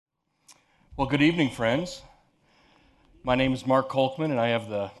Well, good evening, friends. My name is Mark Kolkman, and I have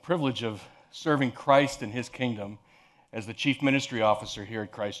the privilege of serving Christ in His kingdom as the Chief Ministry Officer here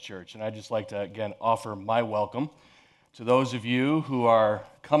at Christ Church. And I'd just like to, again, offer my welcome to those of you who are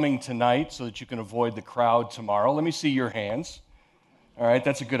coming tonight so that you can avoid the crowd tomorrow. Let me see your hands. All right,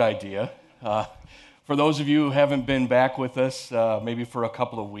 that's a good idea. For those of you who haven't been back with us, maybe for a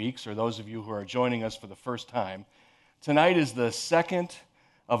couple of weeks, or those of you who are joining us for the first time, tonight is the second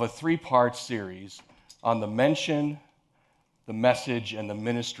of a three-part series on the mention, the message, and the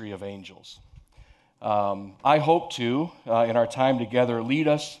ministry of angels. I hope to, in our time together, lead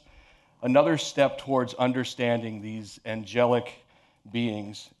us another step towards understanding these angelic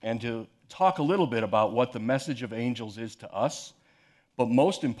beings and to talk a little bit about what the message of angels is to us, but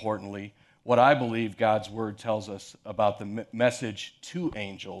most importantly, what I believe God's Word tells us about the message to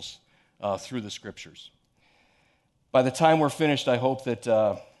angels through the Scriptures. By the time we're finished, I hope that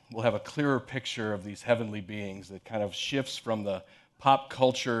we'll have a clearer picture of these heavenly beings that kind of shifts from the pop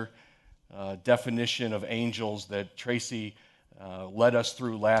culture definition of angels that Tracy led us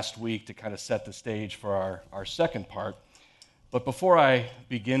through last week to kind of set the stage for our second part. But before I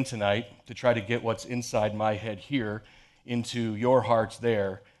begin tonight to try to get what's inside my head here into your hearts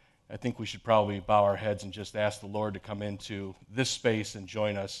there, I think we should probably bow our heads and just ask the Lord to come into this space and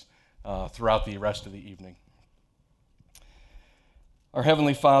join us throughout the rest of the evening. Our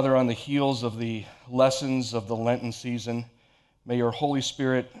Heavenly Father, on the heels of the lessons of the Lenten season, may your Holy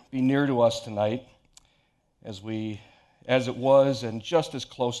Spirit be near to us tonight as it was and just as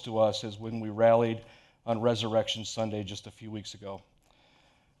close to us as when we rallied on Resurrection Sunday just a few weeks ago.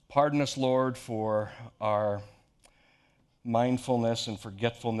 Pardon us, Lord, for our mindfulness and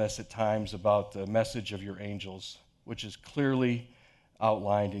forgetfulness at times about the message of your angels, which is clearly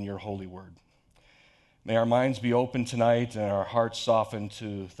outlined in your holy word. May our minds be open tonight and our hearts softened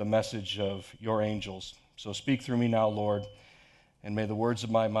to the message of your angels. So speak through me now, Lord, and may the words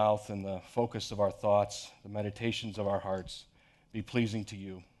of my mouth and the focus of our thoughts, the meditations of our hearts, be pleasing to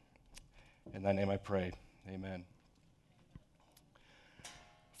you. In thy name I pray. Amen.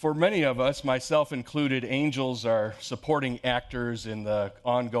 For many of us, myself included, angels are supporting actors in the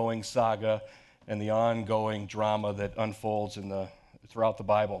ongoing saga and the ongoing drama that unfolds throughout the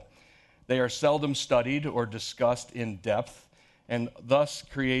Bible. They are seldom studied or discussed in depth and thus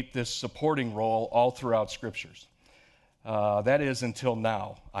create this supporting role all throughout Scriptures. That is until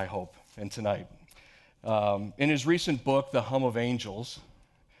now, I hope, and tonight. In his recent book, The Hum of Angels,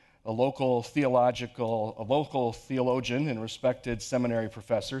 a local theologian and respected seminary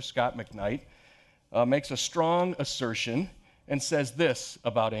professor, Scot McKnight, makes a strong assertion and says this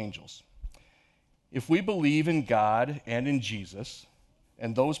about angels. If we believe in God and in Jesus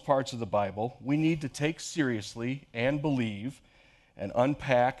and those parts of the Bible, we need to take seriously and believe and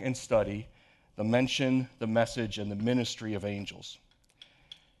unpack and study the mention, the message, and the ministry of angels.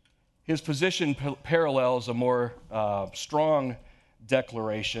 His position parallels a more strong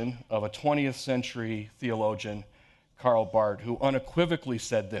declaration of a 20th century theologian, Karl Barth, who unequivocally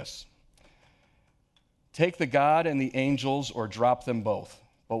said this: take the God and the angels or drop them both,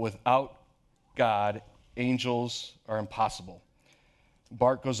 but without God, angels are impossible.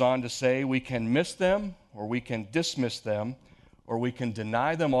 Barth goes on to say, we can miss them, or we can dismiss them, or we can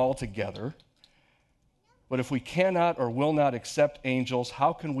deny them altogether. But if we cannot or will not accept angels,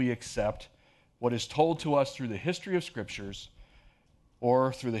 how can we accept what is told to us through the history of Scriptures,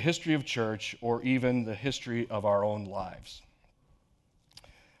 or through the history of church, or even the history of our own lives?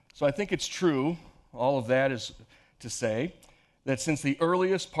 So I think it's true, all of that is to say, that since the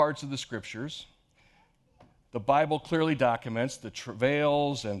earliest parts of the Scriptures, the Bible clearly documents the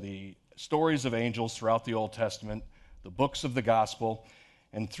travails and the stories of angels throughout the Old Testament, the books of the gospel,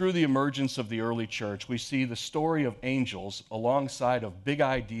 and through the emergence of the early church, we see the story of angels alongside of big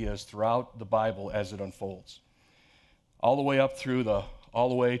ideas throughout the Bible as it unfolds. All the way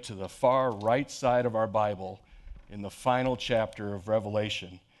to the far right side of our Bible, in the final chapter of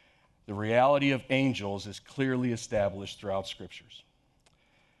Revelation, the reality of angels is clearly established throughout Scriptures.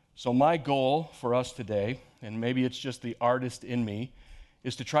 So my goal for us today, and maybe it's just the artist in me,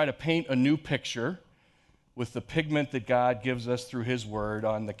 is to try to paint a new picture with the pigment that God gives us through His Word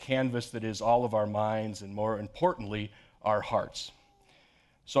on the canvas that is all of our minds and, more importantly, our hearts.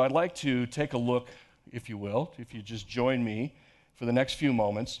 So I'd like to take a look, if you will, if you just join me for the next few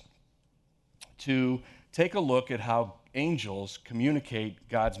moments, to take a look at how angels communicate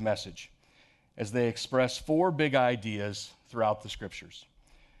God's message as they express four big ideas throughout the Scriptures.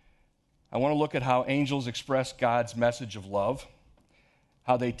 I want to look at how angels express God's message of love,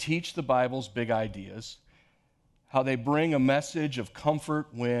 how they teach the Bible's big ideas, how they bring a message of comfort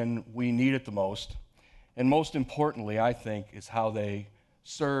when we need it the most, and most importantly, I think, is how they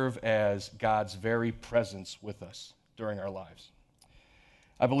serve as God's very presence with us during our lives.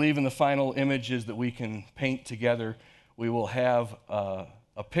 I believe in the final images that we can paint together, we will have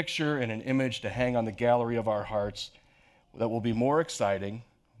a picture and an image to hang on the gallery of our hearts that will be more exciting,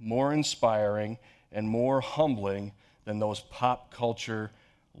 more inspiring, and more humbling than those pop culture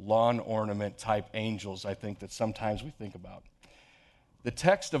lawn ornament type angels I think that sometimes we think about. The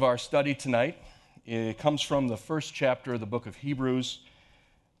text of our study tonight, it comes from the first chapter of the book of Hebrews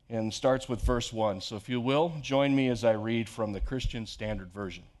and starts with verse 1. So if you will, join me as I read from the Christian Standard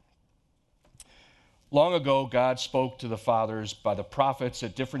Version. Long ago, God spoke to the fathers by the prophets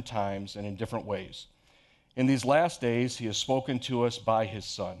at different times and in different ways. In these last days, he has spoken to us by his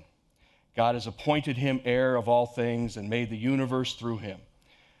Son. God has appointed him heir of all things and made the universe through him.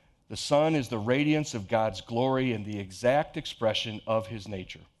 The Son is the radiance of God's glory and the exact expression of his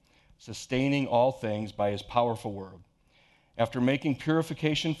nature, sustaining all things by his powerful word. After making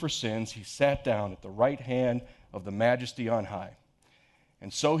purification for sins, he sat down at the right hand of the Majesty on high.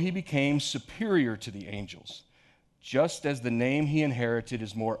 And so he became superior to the angels, just as the name he inherited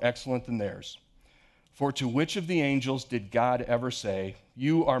is more excellent than theirs. For to which of the angels did God ever say,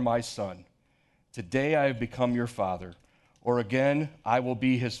 "You are my son. Today I have become your father," or again, "I will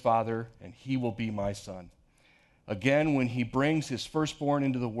be his father, and he will be my son"? Again, when he brings his firstborn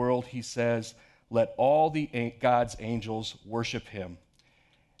into the world, he says, "Let all God's angels worship him."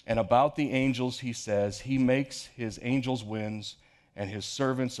 And about the angels, he says, "He makes his angels winds and his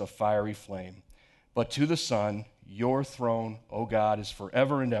servants a fiery flame." But to the Son, "Your throne, O God, is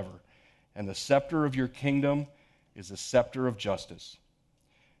forever and ever, and the scepter of your kingdom is a scepter of justice.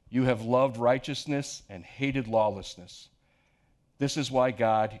 You have loved righteousness and hated lawlessness. This is why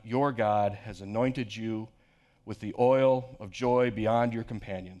God, your God, has anointed you with the oil of joy beyond your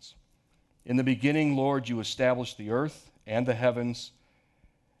companions. In the beginning, Lord, you established the earth and the heavens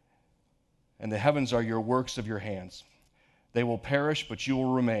are your works of your hands. They will perish, but you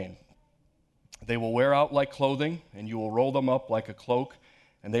will remain. They will wear out like clothing, and you will roll them up like a cloak,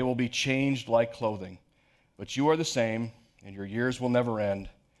 and they will be changed like clothing. But you are the same, and your years will never end.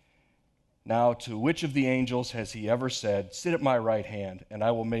 Now, to which of the angels has he ever said, 'Sit at my right hand, and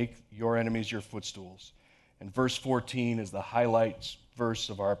I will make your enemies your footstools'?" And verse 14 is the highlight verse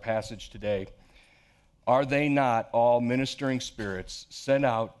of our passage today. "Are they not all ministering spirits sent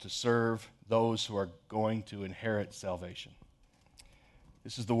out to serve those who are going to inherit salvation?"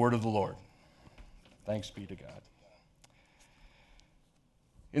 This is the word of the Lord. Thanks be to God.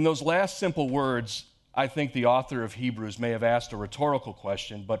 In those last simple words, I think the author of Hebrews may have asked a rhetorical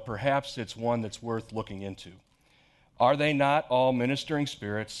question, but perhaps it's one that's worth looking into. Are they not all ministering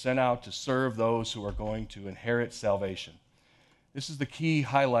spirits sent out to serve those who are going to inherit salvation? This is the key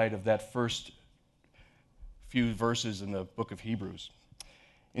highlight of that first few verses in the book of Hebrews.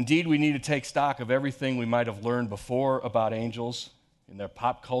 Indeed, we need to take stock of everything we might have learned before about angels in their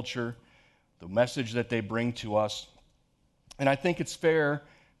pop culture, the message that they bring to us. And I think it's fair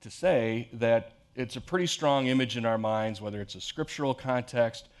to say that it's a pretty strong image in our minds, whether it's a scriptural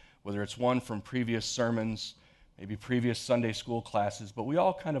context, whether it's one from previous sermons, maybe previous Sunday school classes, but we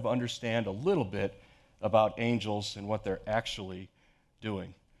all kind of understand a little bit about angels and what they're actually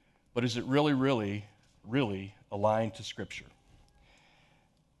doing. But is it really, really, really aligned to Scripture?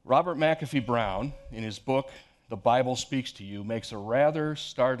 Robert McAfee Brown, in his book, The Bible Speaks to You, makes a rather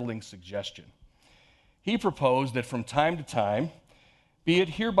startling suggestion. He proposed that from time to time, be it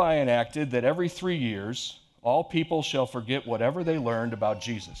hereby enacted that every 3 years, all people shall forget whatever they learned about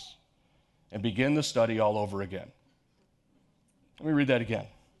Jesus and begin the study all over again. Let me read that again.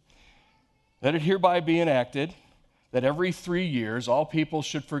 Let it hereby be enacted that every 3 years, all people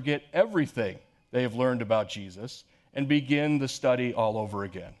should forget everything they have learned about Jesus and begin the study all over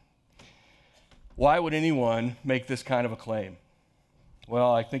again. Why would anyone make this kind of a claim?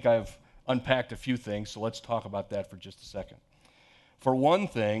 Well, I think I've unpacked a few things, so let's talk about that for just a second. For one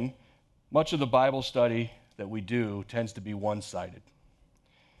thing, much of the Bible study that we do tends to be one-sided.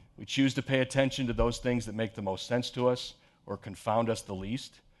 We choose to pay attention to those things that make the most sense to us or confound us the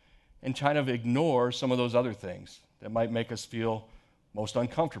least, and kind of ignore some of those other things that might make us feel most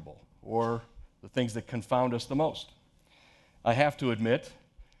uncomfortable or the things that confound us the most. I have to admit,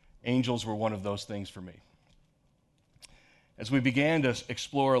 angels were one of those things for me. As we began to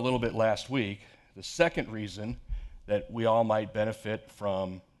explore a little bit last week, the second reason that we all might benefit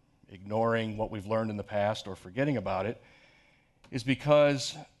from ignoring what we've learned in the past or forgetting about it is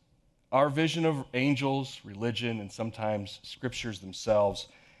because our vision of angels, religion, and sometimes scriptures themselves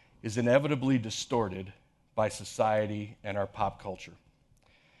is inevitably distorted by society and our pop culture.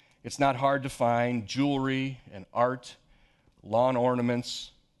 It's not hard to find jewelry and art, lawn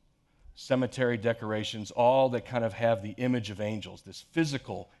ornaments, cemetery decorations, all that kind of have the image of angels, this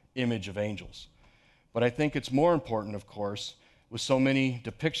physical image of angels. But I think it's more important, of course, with so many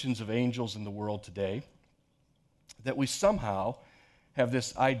depictions of angels in the world today, that we somehow have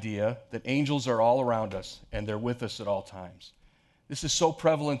this idea that angels are all around us and they're with us at all times. This is so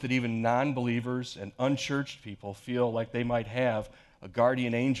prevalent that even non-believers and unchurched people feel like they might have a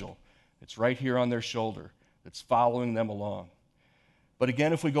guardian angel that's right here on their shoulder, that's following them along. But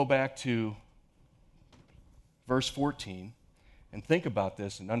again, if we go back to verse 14 and think about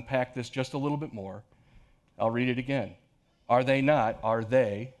this and unpack this just a little bit more, I'll read it again. Are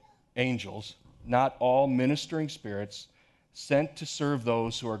they, angels, not all ministering spirits sent to serve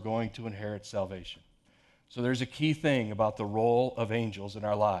those who are going to inherit salvation? So there's a key thing about the role of angels in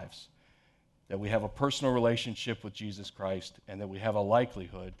our lives, that we have a personal relationship with Jesus Christ and that we have a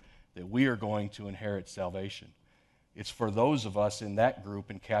likelihood that we are going to inherit salvation. It's for those of us in that group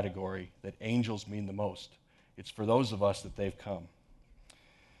and category that angels mean the most. It's for those of us that they've come.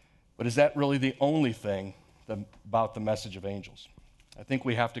 But is that really the only thing about the message of angels? I think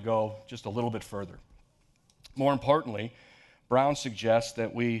we have to go just a little bit further. More importantly, Brown suggests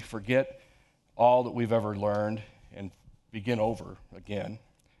that we forget all that we've ever learned and begin over again.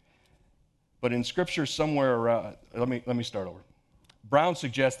 But in Scripture somewhere around, let me start over. Brown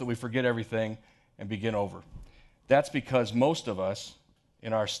suggests that we forget everything and begin over. That's because most of us,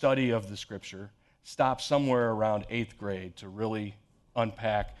 in our study of the Scripture, stop somewhere around 8th grade to really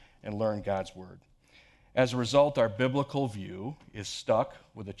unpack and learn God's Word. As a result, our biblical view is stuck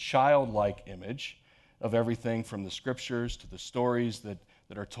with a childlike image of everything from the Scriptures to the stories that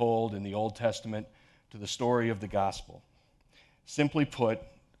are told in the Old Testament to the story of the gospel. Simply put,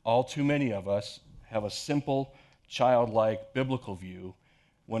 all too many of us have a simple, childlike biblical view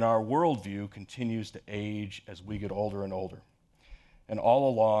when our worldview continues to age as we get older and older. And all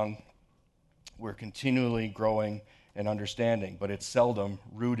along, we're continually growing and understanding, but it's seldom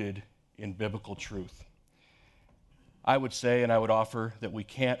rooted in biblical truth. I would say, and I would offer, that we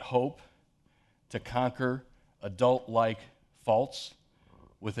can't hope to conquer adult-like faults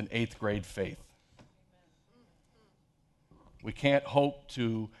with an 8th grade faith. We can't hope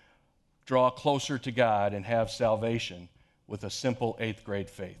to draw closer to God and have salvation with a simple 8th grade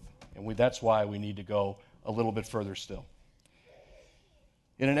faith. And that's why we need to go a little bit further still.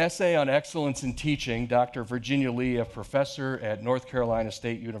 In an essay on excellence in teaching, Dr. Virginia Lee, a professor at North Carolina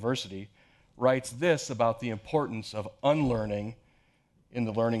State University, writes this about the importance of unlearning in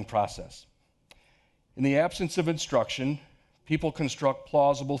the learning process. In the absence of instruction, people construct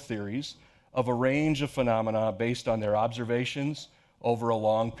plausible theories of a range of phenomena based on their observations over a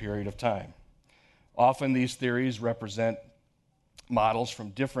long period of time. Often these theories represent models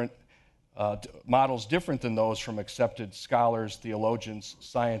different than those from accepted scholars, theologians,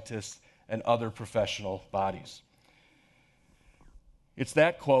 scientists, and other professional bodies. It's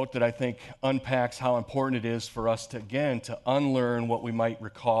that quote that I think unpacks how important it is for us to unlearn what we might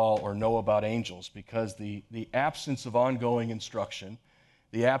recall or know about angels, because the absence of ongoing instruction,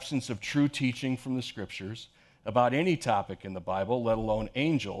 the absence of true teaching from the Scriptures about any topic in the Bible, let alone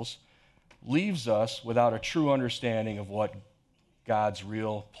angels, leaves us without a true understanding of what God's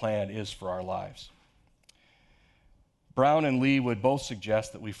real plan is for our lives. Brown and Lee would both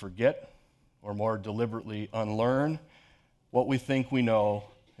suggest that we forget, or more deliberately unlearn, what we think we know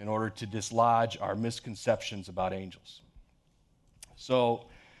in order to dislodge our misconceptions about angels. So,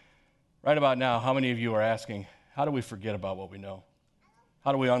 right about now, how many of you are asking, how do we forget about what we know?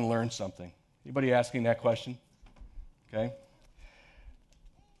 How do we unlearn something? Anybody asking that question? Okay.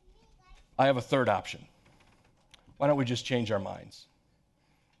 I have a third option. Why don't we just change our minds?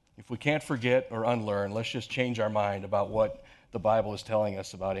 If we can't forget or unlearn, let's just change our mind about what the Bible is telling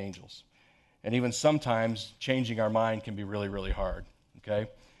us about angels. And even sometimes, changing our mind can be really, really hard, okay?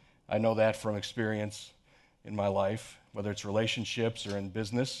 I know that from experience in my life, whether it's relationships or in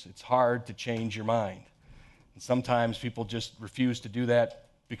business. It's hard to change your mind. And sometimes people just refuse to do that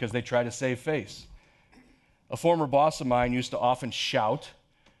because they try to save face. A former boss of mine used to often shout,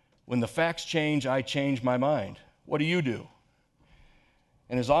 "When the facts change, I change my mind. What do you do?"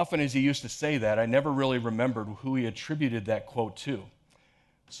 And as often as he used to say that, I never really remembered who he attributed that quote to.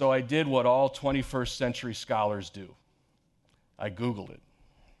 So I did what all 21st century scholars do. I Googled it.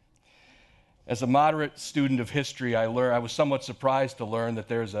 As a moderate student of history, I was somewhat surprised to learn that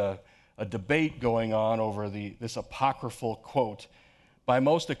there's a debate going on over this apocryphal quote. By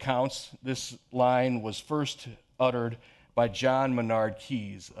most accounts, this line was first uttered by John Maynard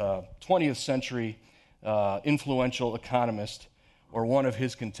Keyes, a 20th century influential economist, or one of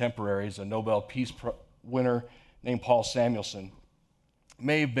his contemporaries, a Nobel Peace winner named Paul Samuelson,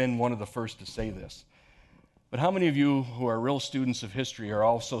 may have been one of the first to say this. But how many of you who are real students of history are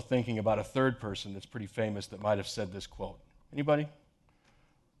also thinking about a third person that's pretty famous that might have said this quote? Anybody?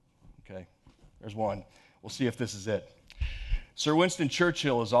 Okay, there's one. We'll see if this is it. Sir Winston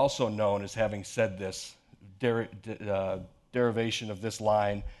Churchill is also known as having said this derivation of this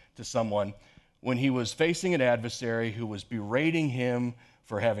line to someone when he was facing an adversary who was berating him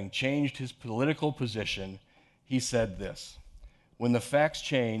for having changed his political position. He said this: "When the facts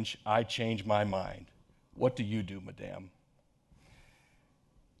change, I change my mind. What do you do, madame?"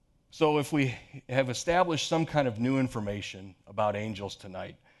 So if we have established some kind of new information about angels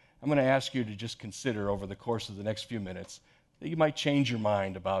tonight, I'm going to ask you to just consider over the course of the next few minutes that you might change your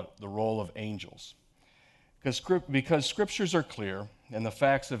mind about the role of angels. Because scriptures are clear, and the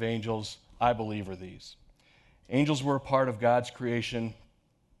facts of angels, I believe, are these. Angels were a part of God's creation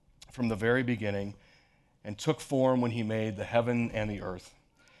from the very beginning and took form when he made the heaven and the earth.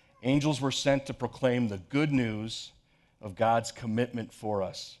 Angels were sent to proclaim the good news of God's commitment for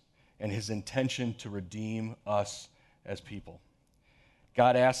us and his intention to redeem us as people.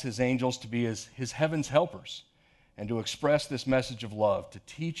 God asked his angels to be his heaven's helpers and to express this message of love, to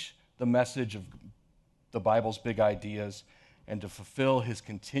teach the message of the Bible's big ideas, and to fulfill his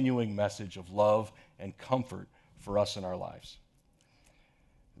continuing message of love and comfort for us in our lives.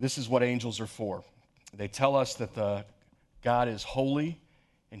 This is what angels are for. They tell us that God is holy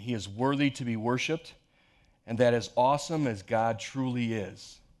and he is worthy to be worshiped, and that as awesome as God truly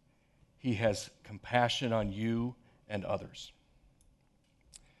is, he has compassion on you and others.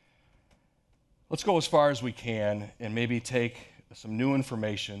 Let's go as far as we can and maybe take some new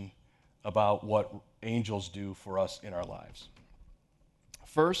information about what angels do for us in our lives.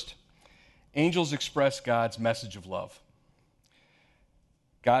 First, angels express God's message of love.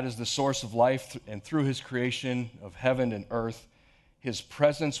 God is the source of life, and through his creation of heaven and earth, his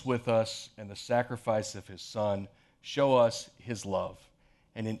presence with us and the sacrifice of his Son show us his love.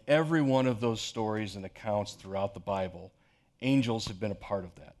 And in every one of those stories and accounts throughout the Bible, angels have been a part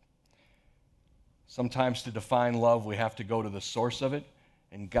of that. Sometimes to define love, we have to go to the source of it,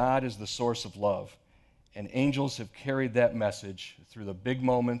 and God is the source of love. And angels have carried that message through the big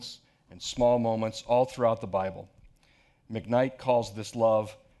moments and small moments all throughout the Bible. McKnight calls this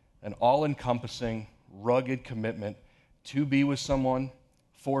love an all-encompassing, rugged commitment to be with someone,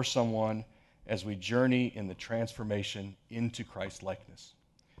 for someone, as we journey in the transformation into Christ likeness.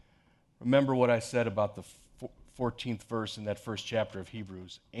 Remember what I said about the 14th verse in that first chapter of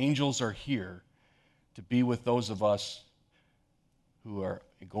Hebrews. Angels are here to be with those of us who are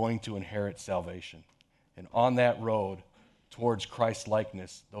going to inherit salvation. And on that road towards Christ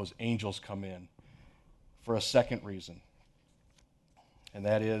likeness, those angels come in for a second reason. And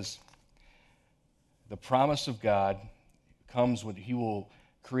that is the promise of God comes when he will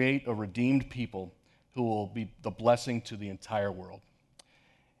create a redeemed people who will be the blessing to the entire world.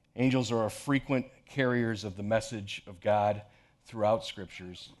 Angels are frequent carriers of the message of God throughout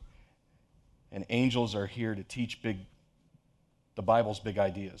scriptures, and angels are here to teach the Bible's big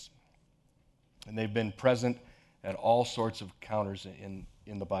ideas. And they've been present at all sorts of encounters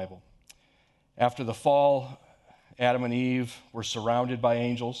in the Bible. After the fall, Adam and Eve were surrounded by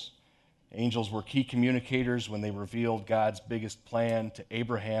angels. Angels were key communicators when they revealed God's biggest plan to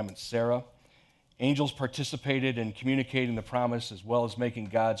Abraham and Sarah. Angels participated in communicating the promise as well as making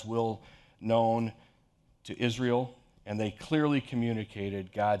God's will known to Israel, and they clearly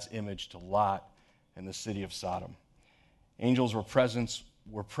communicated God's image to Lot and the city of Sodom. Angels were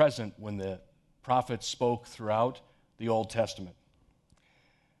present when the prophets spoke throughout the Old Testament.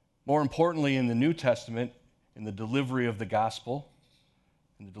 More importantly, in the New Testament, in the delivery of the gospel,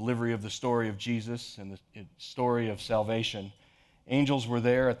 in the delivery of the story of Jesus and the story of salvation, angels were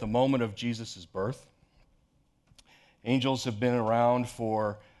there at the moment of Jesus' birth. Angels have been around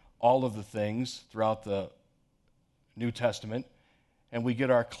for all of the things throughout the New Testament, and we get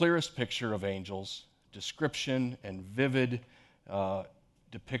our clearest picture of angels, description and vivid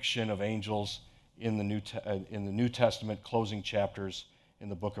depiction of angels in the New Testament closing chapters in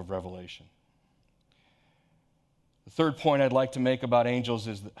the book of Revelation. The third point I'd like to make about angels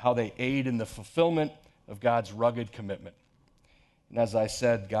is how they aid in the fulfillment of God's rugged commitment. And as I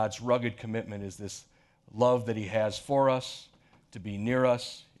said, God's rugged commitment is this love that he has for us, to be near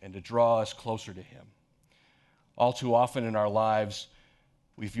us, and to draw us closer to him. All too often in our lives,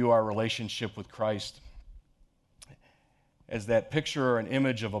 we view our relationship with Christ as that picture or an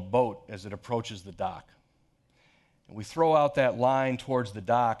image of a boat as it approaches the dock. And we throw out that line towards the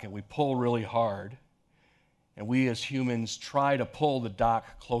dock and we pull really hard, And we as humans try to pull the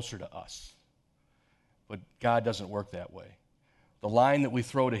dock closer to us. But God doesn't work that way. The line that we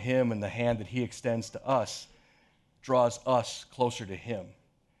throw to him and the hand that he extends to us draws us closer to him.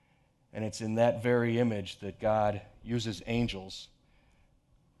 And it's in that very image that God uses angels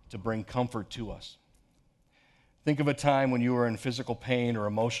to bring comfort to us. Think of a time when you were in physical pain or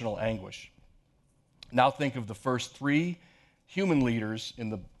emotional anguish. Now think of the first 3 human leaders in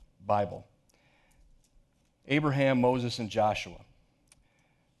the Bible: Abraham, Moses, and Joshua.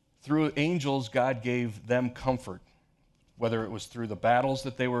 Through angels, God gave them comfort, whether it was through the battles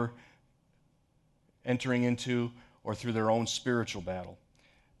that they were entering into or through their own spiritual battle.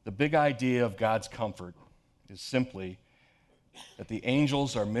 The big idea of God's comfort is simply that the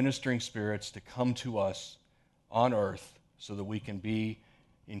angels are ministering spirits to come to us on earth so that we can be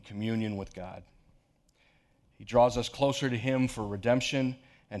in communion with God. He draws us closer to him for redemption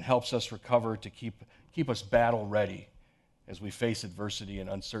and helps us recover to keep us battle ready as we face adversity and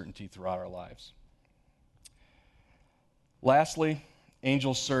uncertainty throughout our lives. Lastly,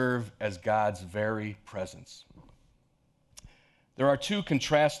 angels serve as God's very presence. There are 2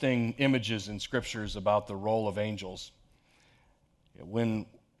 contrasting images in scriptures about the role of angels when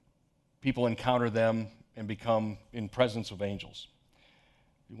people encounter them and become in presence of angels.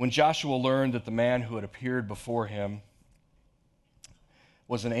 When Joshua learned that the man who had appeared before him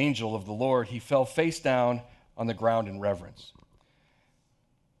was an angel of the Lord, he fell face down on the ground in reverence.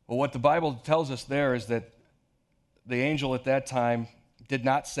 Well, what the Bible tells us there is that the angel at that time did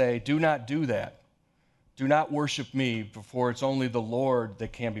not say, "Do not do that. Do not worship me, for it's only the Lord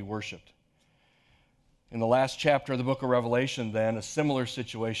that can be worshiped." In the last chapter of the book of Revelation, then, a similar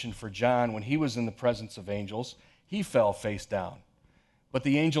situation for John, when he was in the presence of angels, he fell face down. But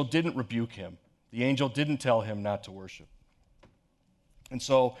the angel didn't rebuke him. The angel didn't tell him not to worship. And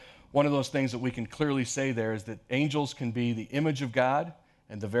so, one of those things that we can clearly say there is that angels can be the image of God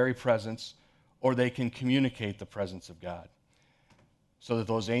and the very presence, or they can communicate the presence of God. So that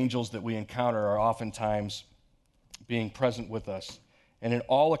those angels that we encounter are oftentimes being present with us. And in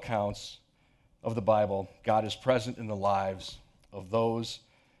all accounts of the Bible, God is present in the lives of those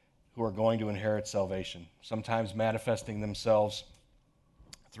who are going to inherit salvation, sometimes manifesting themselves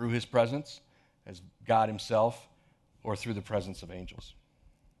through his presence as God himself or through the presence of angels.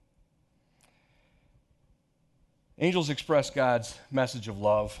 Angels express God's message of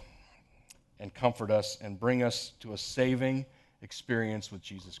love and comfort us and bring us to a saving experience with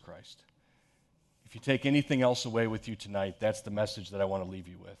Jesus Christ. If you take anything else away with you tonight, that's the message that I want to leave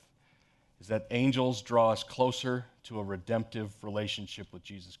you with, is that angels draw us closer to a redemptive relationship with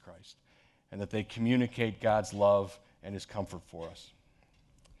Jesus Christ, and that they communicate God's love and his comfort for us.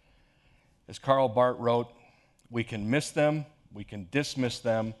 As Karl Barth wrote, we can miss them, we can dismiss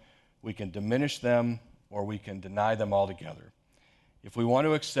them, we can diminish them, or we can deny them altogether. If we want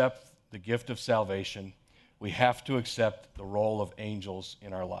to accept the gift of salvation, we have to accept the role of angels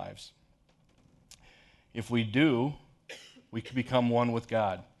in our lives. If we do, we can become one with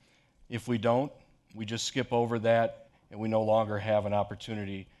God. If we don't, we just skip over that and we no longer have an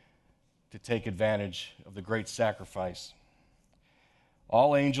opportunity to take advantage of the great sacrifice.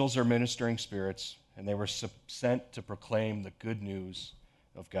 All angels are ministering spirits, and they were sent to proclaim the good news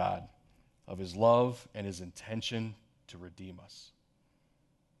of God, of his love and his intention to redeem us.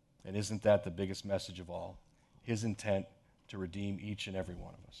 And isn't that the biggest message of all? His intent to redeem each and every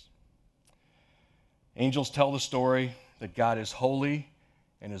one of us. Angels tell the story that God is holy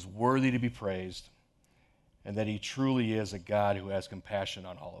and is worthy to be praised, and that he truly is a God who has compassion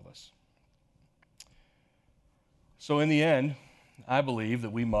on all of us. So in the end, I believe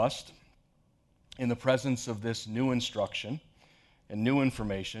that we must, in the presence of this new instruction and new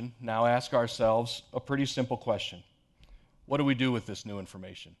information, now ask ourselves a pretty simple question. What do we do with this new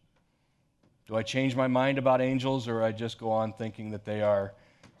information? Do I change my mind about angels, or I just go on thinking that they are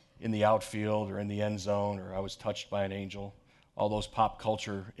in the outfield or in the end zone, or I was touched by an angel? All those pop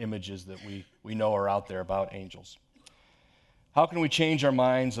culture images that we know are out there about angels. How can we change our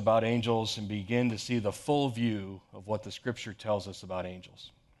minds about angels and begin to see the full view of what the Scripture tells us about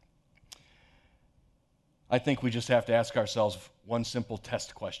angels? I think we just have to ask ourselves one simple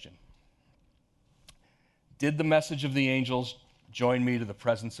test question. Did the message of the angels join me to the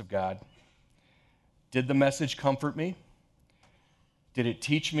presence of God? Did the message comfort me? Did it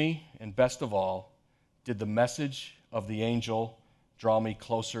teach me? And best of all, did the message of the angel draw me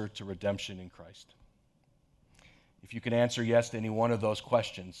closer to redemption in Christ? If you can answer yes to any one of those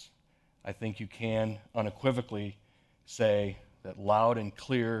questions, I think you can unequivocally say that loud and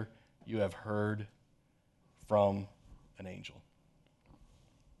clear you have heard from an angel.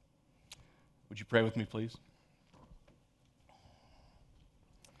 Would you pray with me, please?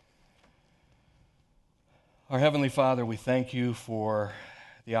 Our Heavenly Father, we thank you for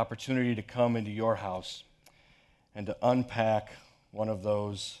the opportunity to come into your house and to unpack one of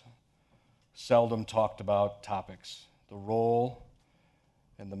those seldom talked about topics, the role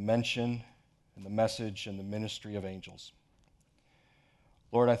and the mention and the message and the ministry of angels.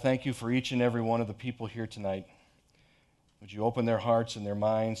 Lord, I thank you for each and every one of the people here tonight. Would you open their hearts and their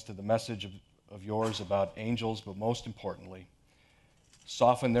minds to the message of yours about angels, but most importantly,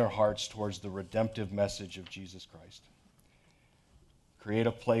 soften their hearts towards the redemptive message of Jesus Christ. Create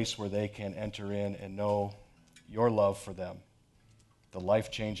a place where they can enter in and know your love for them, the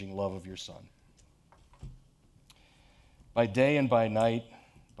life-changing love of your Son. By day and by night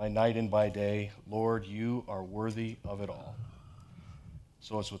and by day, Lord, you are worthy of it all.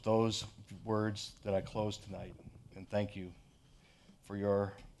 So it's with those words that I close tonight, and thank you for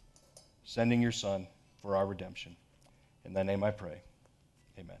your sending your Son for our redemption. In thy name I pray.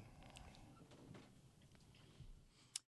 Amen.